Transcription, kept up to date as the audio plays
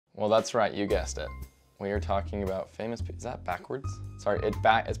Well, that's right, you guessed it. We are talking about famous people. Is that backwards? Sorry,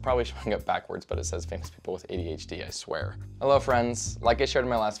 it's probably showing up backwards, but it says famous people with ADHD, I swear. Hello friends, like I shared in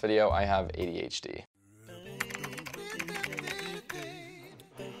my last video, I have ADHD.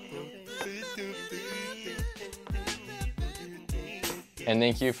 And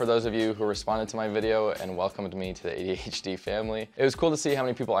thank you for those of you who responded to my video and welcomed me to the ADHD family. It was cool to see how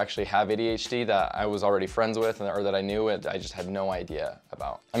many people actually have ADHD that I was already friends with or that I knew it, I just had no idea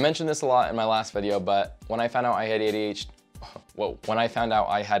about. I mentioned this a lot in my last video, but when I found out I had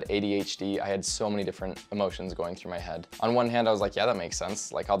ADHD, I had so many different emotions going through my head. On one hand, I was like, yeah, that makes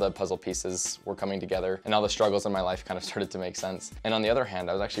sense. Like all the puzzle pieces were coming together and all the struggles in my life kind of started to make sense. And on the other hand,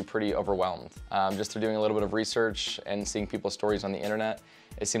 I was actually pretty overwhelmed. Just through doing a little bit of research and seeing people's stories on the internet,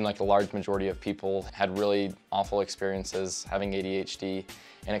 it seemed like a large majority of people had really awful experiences having ADHD,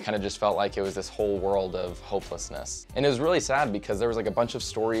 and it kind of just felt like it was this whole world of hopelessness. And it was really sad because there was like a bunch of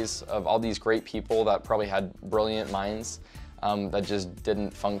stories of all these great people that probably had brilliant minds that just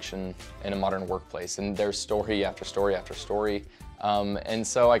didn't function in a modern workplace. And there's story after story after story. And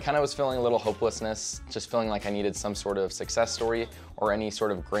so I kind of was feeling a little hopelessness, just feeling like I needed some sort of success story or any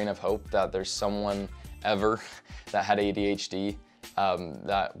sort of grain of hope that there's someone ever that had ADHD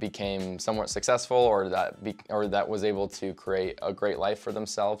that became somewhat successful or that was able to create a great life for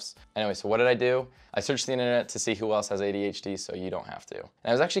themselves. Anyway, so what did I do? I searched the internet to see who else has ADHD so you don't have to. And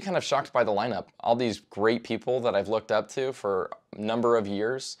I was actually kind of shocked by the lineup. All these great people that I've looked up to for a number of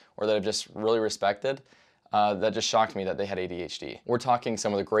years or that I've just really respected, that just shocked me that they had ADHD. We're talking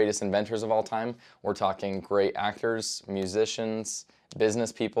some of the greatest inventors of all time. We're talking great actors, musicians,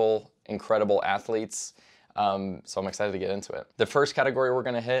 business people, incredible athletes. So I'm excited to get into it. The first category we're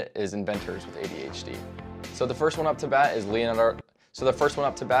gonna hit is inventors with ADHD. So the first one up to bat is Leonardo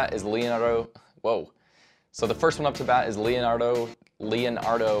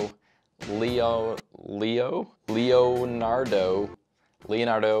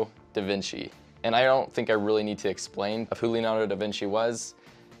da Vinci. And I don't think I really need to explain who Leonardo da Vinci was,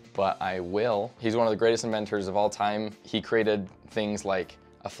 but I will. He's one of the greatest inventors of all time. He created things like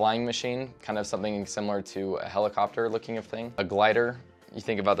a flying machine, kind of something similar to a helicopter looking of thing, a glider, you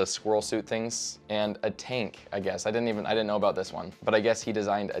think about the squirrel suit things, and a tank, I guess. I didn't know about this one, but I guess he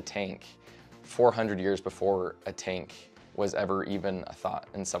designed a tank 400 years before a tank was ever even a thought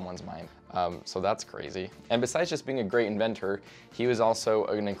in someone's mind. So that's crazy. And besides just being a great inventor, he was also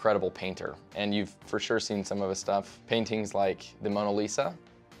an incredible painter. And you've for sure seen some of his stuff. Paintings like the Mona Lisa,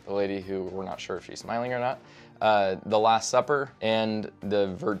 the lady who we're not sure if she's smiling or not, The Last Supper, and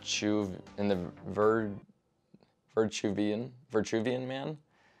the Vitruvian Man.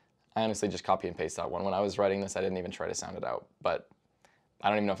 I honestly just copy and paste that one. When I was writing this, I didn't even try to sound it out, but I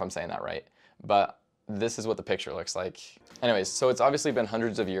don't even know if I'm saying that right. But this is what the picture looks like. Anyways, so it's obviously been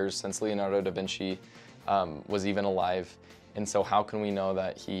hundreds of years since Leonardo da Vinci was even alive. And so how can we know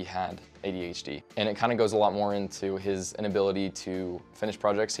that he had ADHD? And it kind of goes a lot more into his inability to finish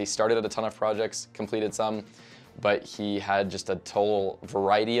projects. He started a ton of projects, completed some, but he had just a total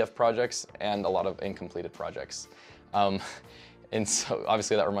variety of projects and a lot of incompleted projects. And so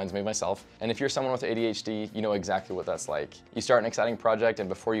obviously that reminds me of myself. And if you're someone with ADHD, you know exactly what that's like. You start an exciting project and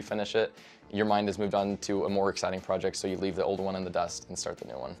before you finish it, your mind has moved on to a more exciting project, so you leave the old one in the dust and start the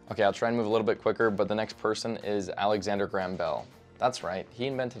new one. Okay, I'll try and move a little bit quicker, but the next person is Alexander Graham Bell. That's right, he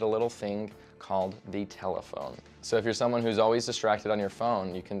invented a little thing called the telephone. So if you're someone who's always distracted on your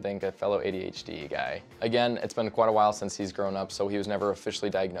phone, you can thank a fellow ADHD guy. Again, it's been quite a while since he's grown up, so he was never officially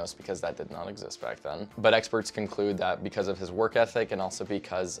diagnosed because that did not exist back then. But experts conclude that because of his work ethic and also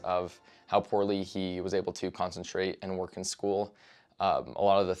because of how poorly he was able to concentrate and work in school, a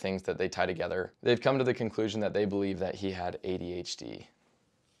lot of the things that they tie together, they've come to the conclusion that they believe that he had ADHD.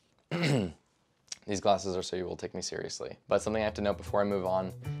 These glasses are so you will take me seriously. But something I have to note before I move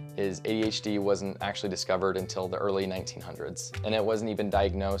on is ADHD wasn't actually discovered until the early 1900s, and it wasn't even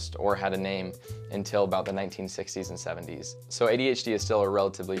diagnosed or had a name until about the 1960s and 70s. So ADHD is still a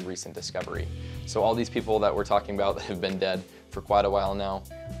relatively recent discovery. So all these people that we're talking about that have been dead for quite a while now,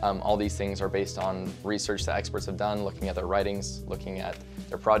 all these things are based on research that experts have done, looking at their writings, looking at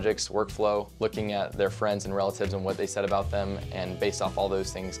their projects, workflow, looking at their friends and relatives and what they said about them, and based off all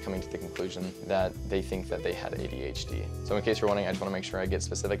those things coming to the conclusion that they think that they had ADHD. So in case you're wondering, I just want to make sure I get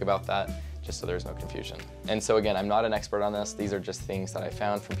specific about that, just so there's no confusion. And so again, I'm not an expert on this. These are just things that I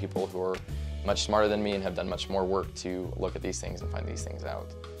found from people who are much smarter than me and have done much more work to look at these things and find these things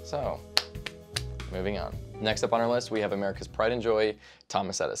out. So, moving on. Next up on our list, we have America's pride and joy,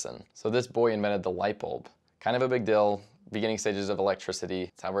 Thomas Edison. So this boy invented the light bulb. Kind of a big deal, beginning stages of electricity.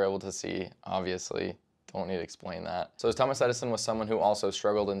 It's how we're able to see, obviously. don't need to explain that. So Thomas Edison was someone who also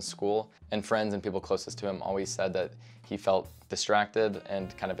struggled in school, and friends and people closest to him always said that he felt distracted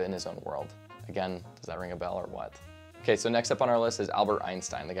and kind of in his own world. Again, does that ring a bell or what? Okay, so next up on our list is Albert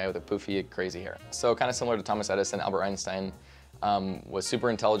Einstein, the guy with the poofy, crazy hair. So kind of similar to Thomas Edison, Albert Einstein was super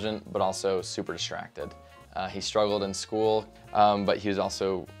intelligent, but also super distracted. He struggled in school, but he was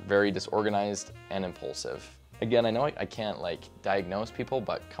also very disorganized and impulsive. Again, I know I can't like diagnose people,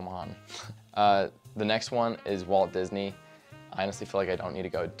 but come on. The next one is Walt Disney. I honestly feel like I don't need to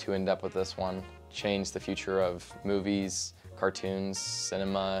go too in depth with this one. Changed the future of movies, cartoons,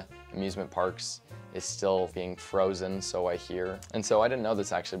 cinema, amusement parks is still being frozen, so I hear. And so I didn't know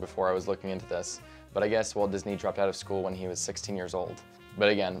this actually before I was looking into this, but I guess Walt Disney dropped out of school when he was 16 years old. But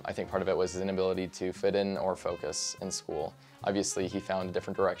again, I think part of it was his inability to fit in or focus in school. Obviously, he found a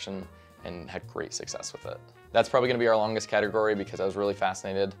different direction and had great success with it. That's probably gonna be our longest category because I was really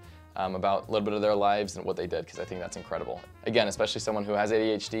fascinated about a little bit of their lives and what they did, because I think that's incredible. Again, especially someone who has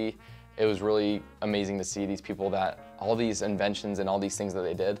ADHD, it was really amazing to see these people that all these inventions and all these things that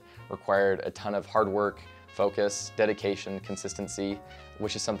they did required a ton of hard work, focus, dedication, consistency,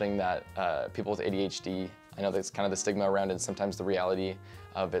 which is something that people with ADHD, I know that's kind of the stigma around it, sometimes the reality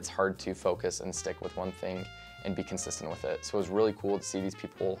of it's hard to focus and stick with one thing and be consistent with it. So it was really cool to see these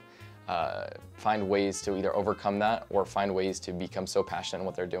people find ways to either overcome that or find ways to become so passionate in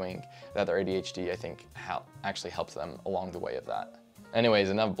what they're doing that their ADHD, I think, actually helps them along the way of that. Anyways,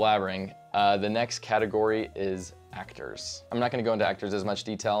 enough blabbering. The next category is actors. I'm not gonna go into actors as much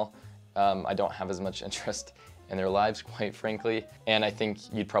detail. I don't have as much interest in their lives, quite frankly, and I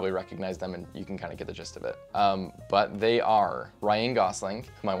think you'd probably recognize them and you can kind of get the gist of it. But they are Ryan Gosling,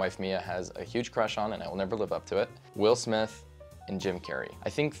 who my wife Mia has a huge crush on and I will never live up to it, Will Smith, and Jim Carrey. I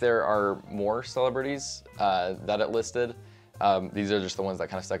think there are more celebrities that it listed. These are just the ones that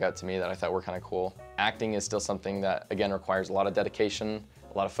kind of stuck out to me that I thought were kind of cool. Acting is still something that, again, requires a lot of dedication,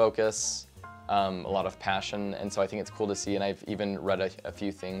 a lot of focus, a lot of passion, and so I think it's cool to see, and I've even read a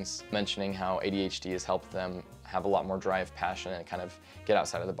few things mentioning how ADHD has helped them have a lot more drive, passion, and kind of get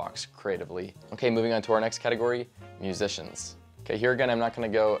outside of the box creatively. Okay, moving on to our next category, musicians. Okay, here again, I'm not gonna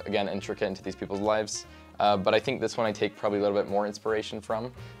go, again, intricate into these people's lives, but I think this one I take probably a little bit more inspiration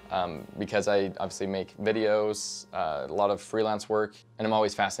from because I obviously make videos, a lot of freelance work, and I'm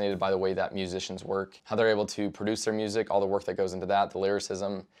always fascinated by the way that musicians work, how they're able to produce their music, all the work that goes into that, the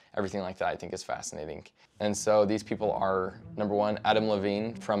lyricism, everything like that I think is fascinating. And so these people are, number one, Adam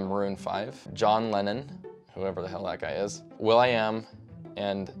Levine from Maroon 5, John Lennon, whoever the hell that guy is, will.i.am,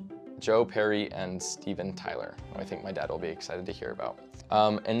 and Joe Perry and Steven Tyler, who I think my dad will be excited to hear about.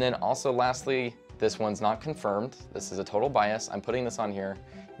 And then also lastly, this one's not confirmed. This is a total bias. I'm putting this on here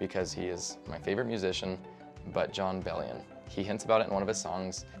because he is my favorite musician, but John Bellion. He hints about it in one of his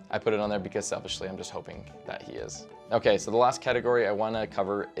songs. I put it on there because selfishly I'm just hoping that he is. Okay, so the last category I want to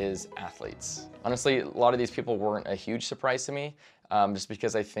cover is athletes. Honestly, a lot of these people weren't a huge surprise to me, just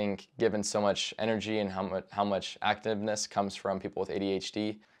because I think given so much energy and how much activeness comes from people with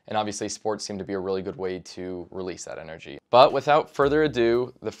ADHD, and obviously sports seem to be a really good way to release that energy. But without further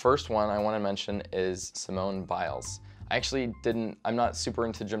ado, the first one I want to mention is Simone Biles. I'm not super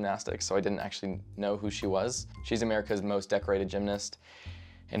into gymnastics, so I didn't actually know who she was. She's America's most decorated gymnast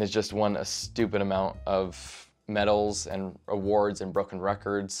and has just won a stupid amount of medals and awards and broken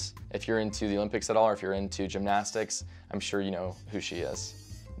records. If you're into the Olympics at all, or if you're into gymnastics, I'm sure you know who she is.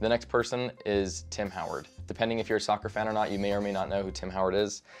 The next person is Tim Howard. Depending if you're a soccer fan or not, you may or may not know who Tim Howard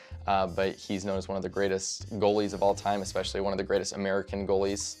is, but he's known as one of the greatest goalies of all time, especially one of the greatest American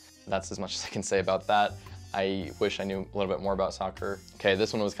goalies. That's as much as I can say about that. I wish I knew a little bit more about soccer. Okay,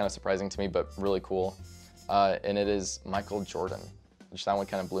 this one was kind of surprising to me, but really cool. And it is Michael Jordan, which that one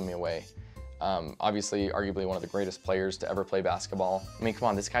kind of blew me away. Obviously, arguably one of the greatest players to ever play basketball. I mean, come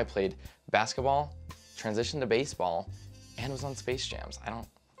on, this guy played basketball, transitioned to baseball, and was on Space Jams.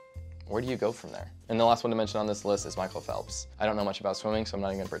 Where do you go from there? And the last one to mention on this list is Michael Phelps. I don't know much about swimming, so I'm not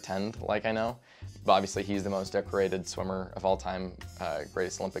even gonna pretend like I know, but obviously he's the most decorated swimmer of all time,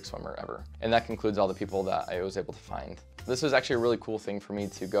 greatest Olympic swimmer ever. And that concludes all the people that I was able to find. This was actually a really cool thing for me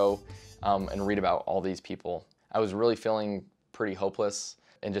to go and read about all these people. I was really feeling pretty hopeless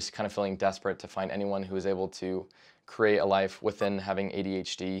and just kind of feeling desperate to find anyone who was able to create a life within having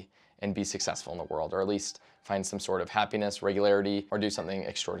ADHD and be successful in the world, or at least find some sort of happiness, regularity, or do something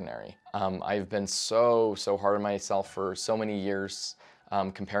extraordinary. I've been so hard on myself for so many years,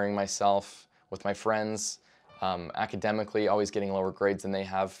 comparing myself with my friends, academically, always getting lower grades than they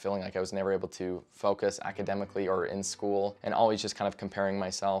have, feeling like I was never able to focus academically or in school, and always just kind of comparing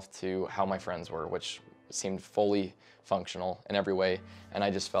myself to how my friends were, which seemed fully functional in every way, and I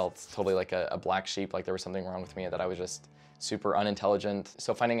just felt totally like a black sheep, like there was something wrong with me, that I was just super unintelligent.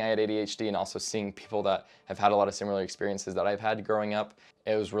 So finding I had ADHD and also seeing people that have had a lot of similar experiences that I've had growing up,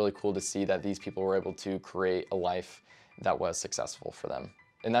 it was really cool to see that these people were able to create a life that was successful for them.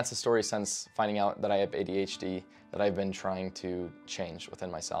 And that's the story since finding out that I have ADHD that I've been trying to change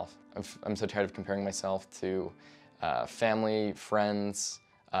within myself. I'm so tired of comparing myself to family, friends,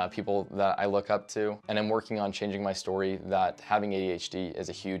 people that I look up to, and I'm working on changing my story that having ADHD is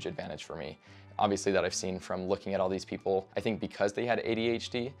a huge advantage for me. Obviously that I've seen from looking at all these people. I think because they had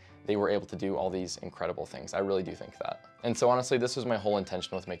ADHD, they were able to do all these incredible things. I really do think that. And so honestly, this was my whole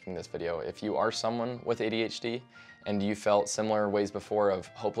intention with making this video. If you are someone with ADHD and you felt similar ways before of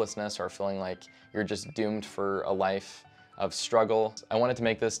hopelessness or feeling like you're just doomed for a life of struggle, I wanted to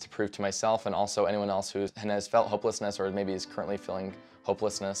make this to prove to myself and also anyone else who has felt hopelessness or maybe is currently feeling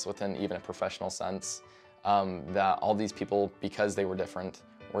hopelessness within even a professional sense, that all these people, because they were different,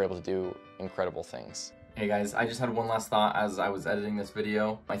 were able to do incredible things. Hey guys, I just had one last thought as I was editing this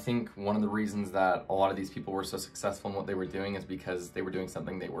video. I think one of the reasons that a lot of these people were so successful in what they were doing is because they were doing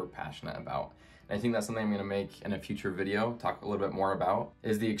something they were passionate about. And I think that's something I'm gonna make in a future video, talk a little bit more about,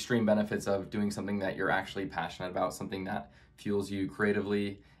 is the extreme benefits of doing something that you're actually passionate about, something that fuels you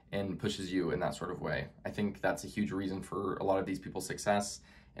creatively and pushes you in that sort of way. I think that's a huge reason for a lot of these people's success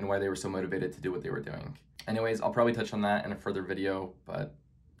and why they were so motivated to do what they were doing. Anyways, I'll probably touch on that in a further video, but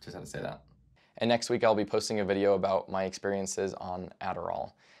just had to say that. And next week I'll be posting a video about my experiences on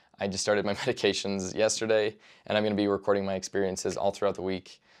Adderall. I just started my medications yesterday, and I'm going to be recording my experiences all throughout the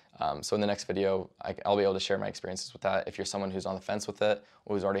week. So in the next video, I'll be able to share my experiences with that. If you're someone who's on the fence with it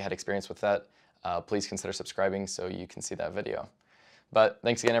or who's already had experience with that, please consider subscribing so you can see that video. But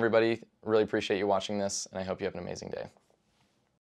thanks again, everybody. Really appreciate you watching this, and I hope you have an amazing day.